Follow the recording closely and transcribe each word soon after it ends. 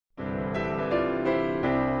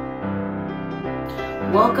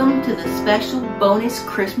Welcome to the special bonus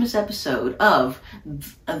Christmas episode of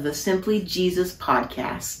the Simply Jesus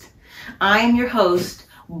podcast. I am your host,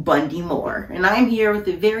 Bundy Moore, and I'm here with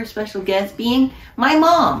a very special guest being my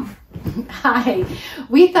mom. Hi.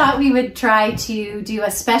 We thought we would try to do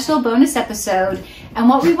a special bonus episode, and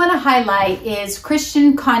what we want to highlight is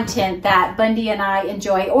Christian content that Bundy and I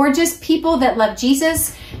enjoy, or just people that love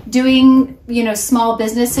Jesus doing, small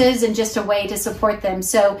businesses and just a way to support them.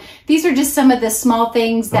 So these are just some of the small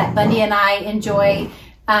things that Bundy and I enjoy.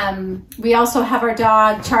 We also have our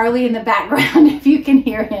dog Charlie in the background if you can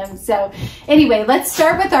hear him. So anyway, let's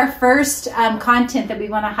start with our first content that we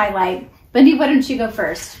want to highlight. Bundy, why don't you go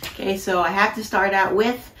first? Okay, so I have to start out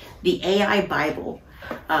with the AI Bible.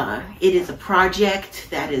 It is a project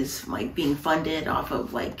that is being funded off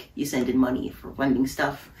of you send in money for funding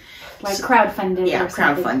stuff. Crowdfunded. Yeah,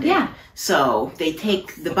 crowdfunded. Yeah. So they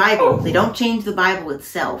take the Bible, they don't change the Bible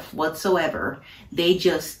itself whatsoever. They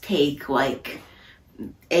just take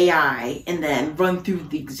AI and then run through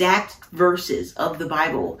the exact verses of the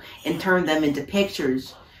Bible and turn them into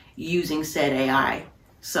pictures using said AI.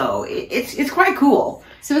 So it's quite cool.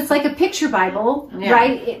 So it's like a picture Bible, yeah.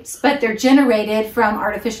 Right? But they're generated from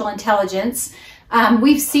artificial intelligence.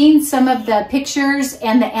 We've seen some of the pictures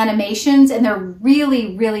and the animations, and they're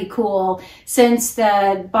really, really cool, since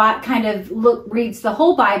the bot kind of reads the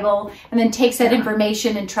whole Bible and then takes that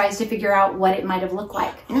information and tries to figure out what it might have looked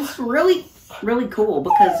like. And it's really, really cool,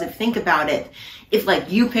 because if think about it, if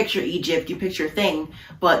you picture Egypt, you picture a thing,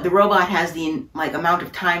 but the robot has the amount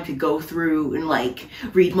of time to go through and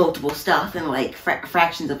read multiple stuff in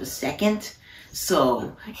fractions of a second.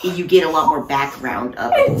 So you get a lot more background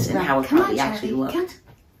of it and how it probably actually looked.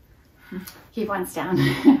 He wants down.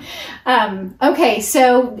 Okay,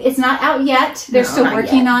 so it's not out yet. They're still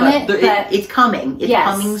working on it. But it's coming. It's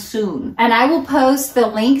coming soon. And I will post the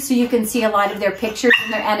link so you can see a lot of their pictures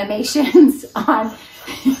and their animations on.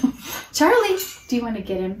 Charlie, do you want to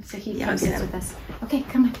get him so he comes in with us? Okay,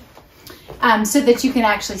 come on. So that you can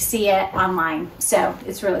actually see it online. So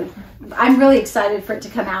I'm really excited for it to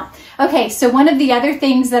come out. Okay, so one of the other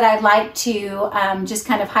things that I'd like to just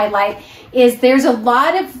kind of highlight is there's a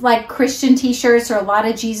lot of Christian t-shirts or a lot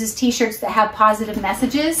of Jesus t-shirts that have positive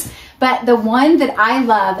messages. But the one that I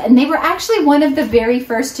love, and they were actually one of the very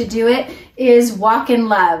first to do it, is Walk in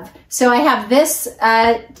Love. So I have this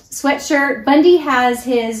sweatshirt. Bundy has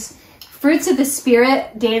his Fruits of the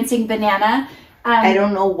Spirit dancing banana. I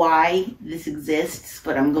don't know why this exists,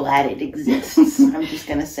 but I'm glad it exists. I'm just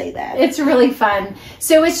going to say that. It's really fun.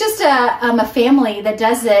 So it's just a family that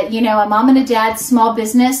does it. A mom and a dad, small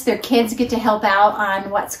business. Their kids get to help out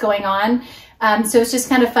on what's going on. So it's just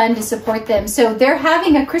kind of fun to support them. So they're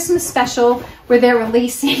having a Christmas special where they're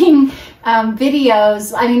releasing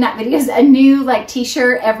videos. I mean, not videos, a new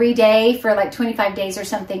t-shirt every day for 25 days or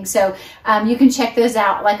something. So you can check those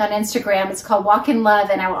out on Instagram. It's called Walk in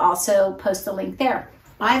Love, and I will also post the link there.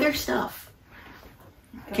 Buy their stuff.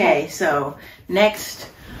 Okay, so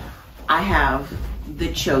next I have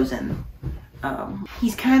The Chosen.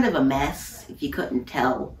 He's kind of a mess, if you couldn't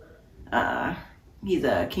tell. He's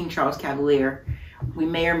a King Charles Cavalier. We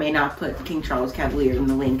may or may not put King Charles Cavalier in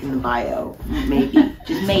the link in the bio. Maybe.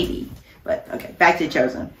 Just maybe. But okay, back to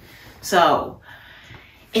Chosen. So,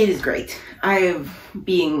 it is great. I have,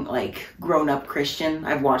 being grown-up Christian,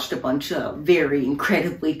 I've watched a bunch of very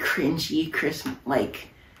incredibly cringy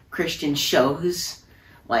Christian shows.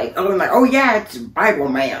 Oh yeah, it's Bible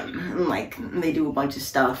Man. And they do a bunch of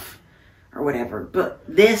stuff or whatever. But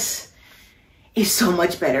this is so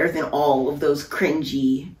much better than all of those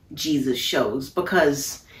cringy Jesus shows,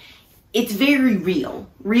 because it's very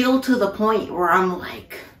real to the point where I'm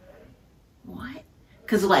what?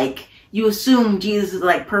 Because you assume Jesus is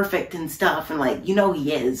perfect and stuff, and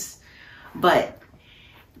he is, but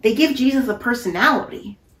they give Jesus a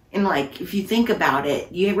personality. And if you think about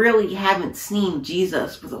it, you really haven't seen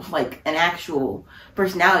Jesus with an actual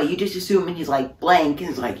personality. You just assume he's blank and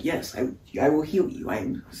he's yes, I will heal you,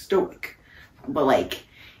 I'm stoic. But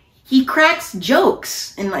he cracks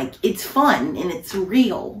jokes, and it's fun, and it's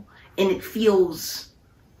real, and it feels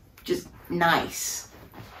just nice.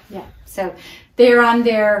 Yeah, so they're on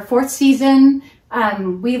their 4th season.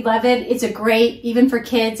 We love it. It's even for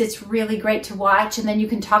kids, it's really great to watch, and then you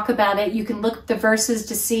can talk about it. You can look at the verses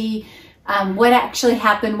to see what actually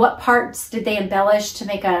happened, what parts did they embellish to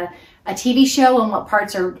make a TV show, and what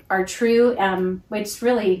parts are true. Which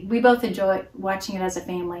really, we both enjoy watching it as a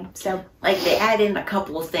family. So they add in a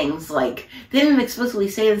couple of things, they didn't explicitly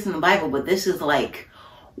say this in the Bible, but this is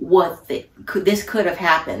this could have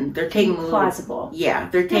happened. They're taking plausible.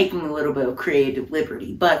 They're taking a little bit of creative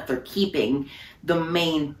liberty, but they're keeping the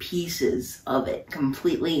main pieces of it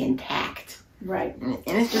completely intact. Right. And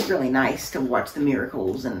it's just really nice to watch the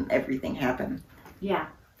miracles and everything happen. Yeah.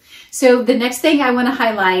 So the next thing I want to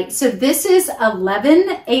highlight, so this is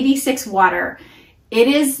 1186 water. It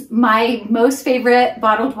is my most favorite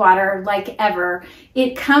bottled water, like ever.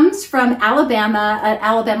 It comes from Alabama, an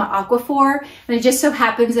Alabama aquifer, and it just so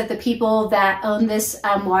happens that the people that own this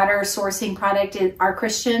water sourcing product are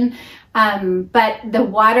Christian. But the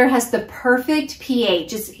water has the perfect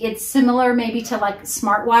pH. It's similar maybe to like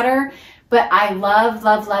smart water, but I love,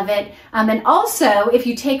 love, love it. And also, if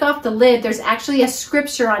you take off the lid, there's actually a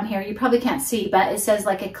scripture on here. You probably can't see, but it says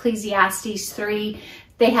like Ecclesiastes 3.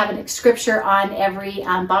 They have a scripture on every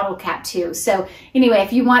bottle cap too. So anyway,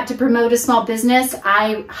 if you want to promote a small business,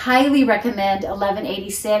 I highly recommend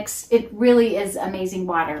 1186. It really is amazing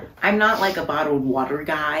water. I'm not like a bottled water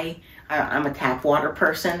guy. I'm a tap water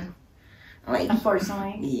person. Like,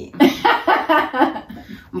 unfortunately. Yeah.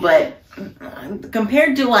 But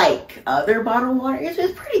compared to like other bottled water,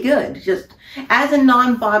 it's pretty good. Just as a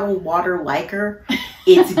non-bottled water liker,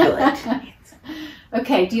 it's good.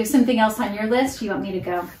 Okay, do you have something else on your list? Do you want me to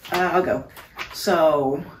go? I'll go.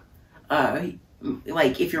 So,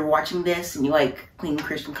 like if you're watching this and you like clean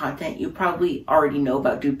Christian content, you probably already know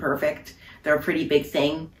about Dude Perfect. They're a pretty big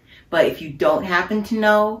thing. But if you don't happen to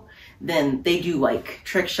know, then they do like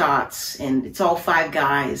trick shots, and it's all 5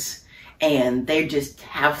 guys, and they just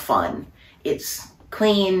have fun. It's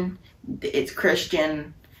clean, it's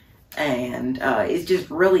Christian, and it's just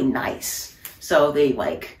really nice. So they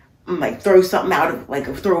like throw something out of,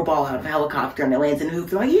 like throw a ball out of a helicopter, and it lands in a hoop.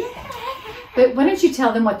 They're like, yeah. But why don't you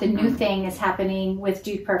tell them what the new thing is happening with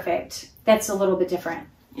Dude Perfect? That's a little bit different.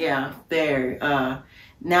 Yeah, they're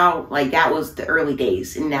now, like that was the early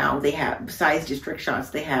days, and now they have, besides just trick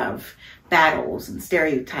shots, they have battles and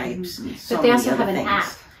stereotypes. And so but they also many have other an things.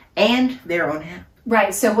 app. And their own app.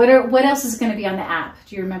 Right. So what else is going to be on the app?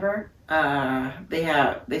 Do you remember?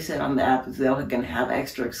 They said on the app is they're going to have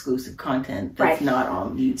extra exclusive content that's not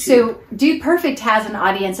on YouTube. So Dude Perfect has an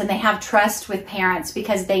audience, and they have trust with parents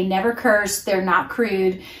because they never curse. They're not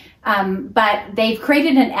crude. But they've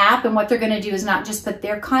created an app, and what they're going to do is not just put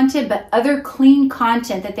their content, but other clean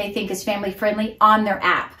content that they think is family friendly on their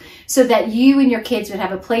app, so that you and your kids would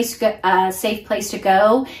have a safe place to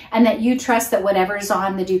go, and that you trust that whatever's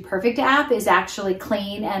on the Dude Perfect app is actually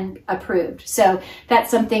clean and approved. So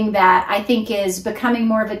that's something that I think is becoming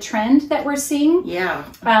more of a trend that we're seeing. Yeah.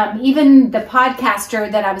 Even the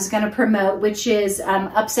podcaster that I was going to promote, which is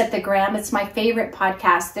Upset the Gram. It's my favorite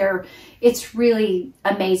podcast. It's really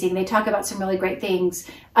amazing. They talk about some really great things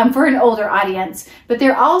for an older audience, but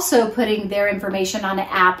they're also putting their information on an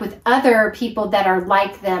app with other people that are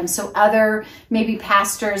like them. So other maybe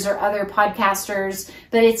pastors or other podcasters,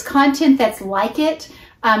 but it's content that's like it.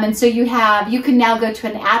 And so you can now go to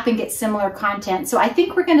an app and get similar content. So I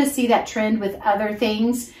think we're going to see that trend with other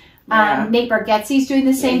things. Yeah. Nate Bargatze's doing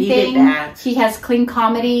the same thing. He has clean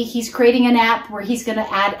comedy. He's creating an app where he's going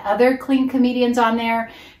to add other clean comedians on there.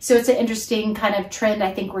 So it's an interesting kind of trend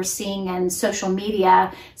I think we're seeing in social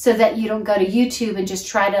media, so that you don't go to YouTube and just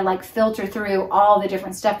try to like filter through all the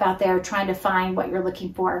different stuff out there trying to find what you're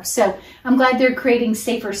looking for. So I'm glad they're creating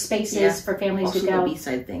safer spaces for families also to go. The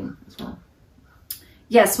B-side thing as well.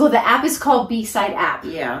 Yes, well the app is called B-side app.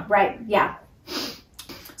 Yeah. Right, yeah.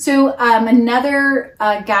 So another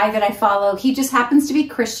guy that I follow, he just happens to be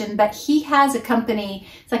Christian, but he has a company,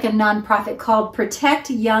 it's like a nonprofit called Protect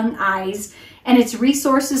Young Eyes, and it's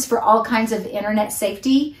resources for all kinds of internet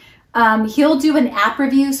safety. He'll do an app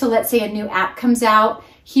review. So let's say a new app comes out,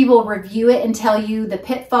 he will review it and tell you the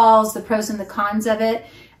pitfalls, the pros and the cons of it.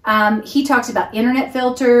 He talks about internet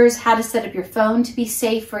filters, how to set up your phone to be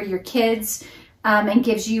safe for your kids, and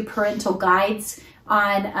gives you parental guides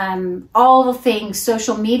on all things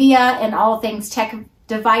social media and all things tech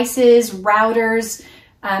devices, routers,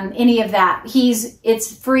 any of that.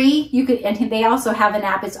 It's free. And they also have an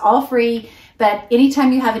app. It's all free. But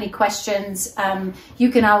anytime you have any questions,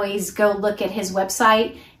 you can always go look at his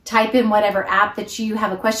website, type in whatever app that you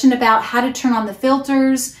have a question about, how to turn on the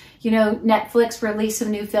filters. You know, Netflix released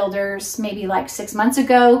some new filters maybe like 6 months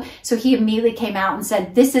ago. So he immediately came out and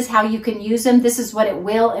said, this is how you can use them. This is what it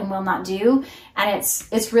will and will not do. And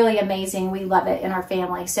it's really amazing. We love it in our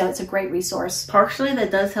family. So it's a great resource. Partially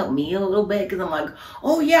that does help me a little bit, because I'm like,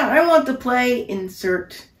 oh yeah, I want to play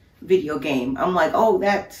insert video game. I'm like, oh,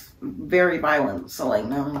 that's very violent. So like,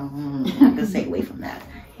 no, I'm going to stay away from that.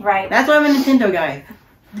 Right. That's why I'm a Nintendo guy.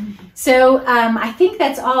 So I think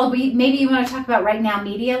that's all. Maybe you want to talk about RightNow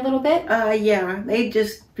Media a little bit? Yeah, they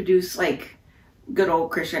just produce like good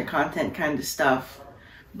old Christian content kind of stuff.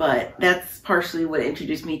 But that's partially what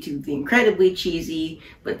introduced me to the incredibly cheesy,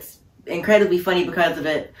 but incredibly funny because of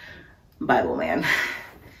it, Bible Man.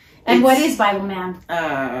 And what is Bible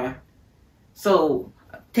Man? So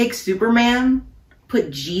take Superman, put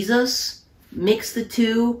Jesus, mix the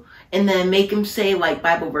two, and then make him say like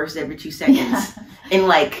Bible verse every 2 seconds. Yeah. And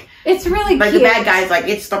like it's really like cute. The bad guy's like,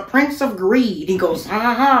 it's the Prince of Greed. He goes,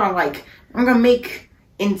 like I'm gonna make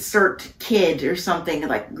insert kid or something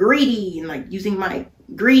like greedy and like using my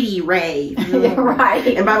greedy ray.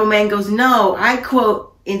 Right. And Bible Man goes, no, I quote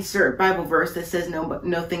insert Bible verse that says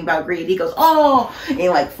nothing about greed. He goes, oh, and he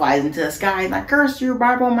like flies into the sky and like, curse you,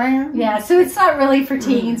 Bible Man. Yeah, so it's not really for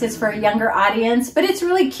teens, it's for a younger audience, but it's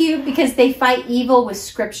really cute because they fight evil with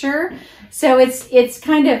scripture. So it's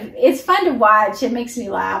fun to watch. It makes me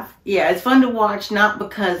laugh. Yeah, it's fun to watch, not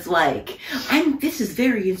because like this is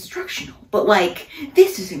very instructional, but like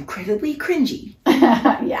this is incredibly cringy.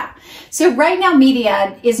 Yeah. So RightNow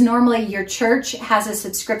Media is normally your church has a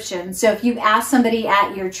subscription. So if you ask somebody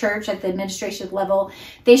at your church at the administrative level,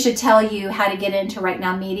 they should tell you how to get into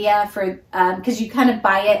RightNow Media for because you kind of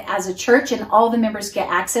buy it as a church and all the members get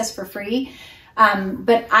access for free.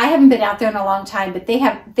 But I haven't been out there in a long time, but they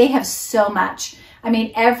have so much. I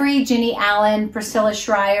mean, every Jenny Allen, Priscilla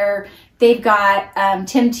Schreier, they've got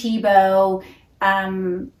Tim Tebow. I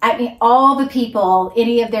mean, all the people,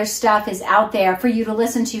 any of their stuff is out there for you to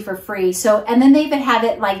listen to for free. So, and then they even have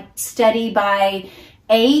it like study by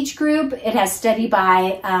age group. It has study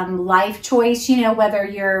by life choice, you know, whether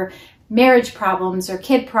you're marriage problems or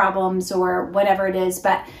kid problems or whatever it is.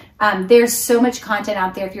 But there's so much content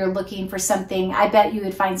out there if you're looking for something. I bet you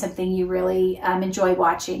would find something you really enjoy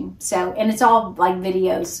watching. So, and it's all like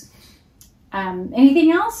videos.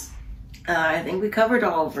 Anything else? I think we covered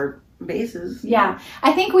all of our bases. Yeah.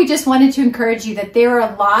 I think we just wanted to encourage you that there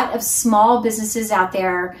are a lot of small businesses out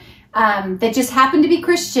there that just happen to be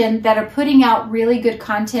Christian that are putting out really good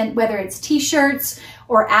content, whether it's t-shirts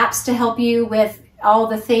or apps to help you with all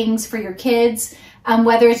the things for your kids,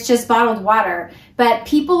 whether it's just bottled water. But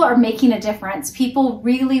people are making a difference. People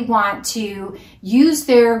really want to use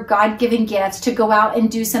their God-given gifts to go out and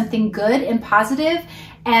do something good and positive.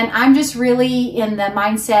 And I'm just really in the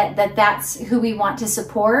mindset that that's who we want to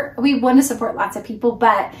support. We want to support lots of people,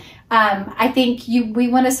 but I think we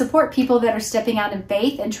want to support people that are stepping out in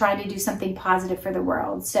faith and trying to do something positive for the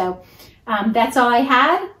world. So that's all I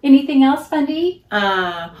had. Anything else, Bundy?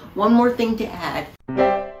 One more thing to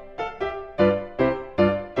add.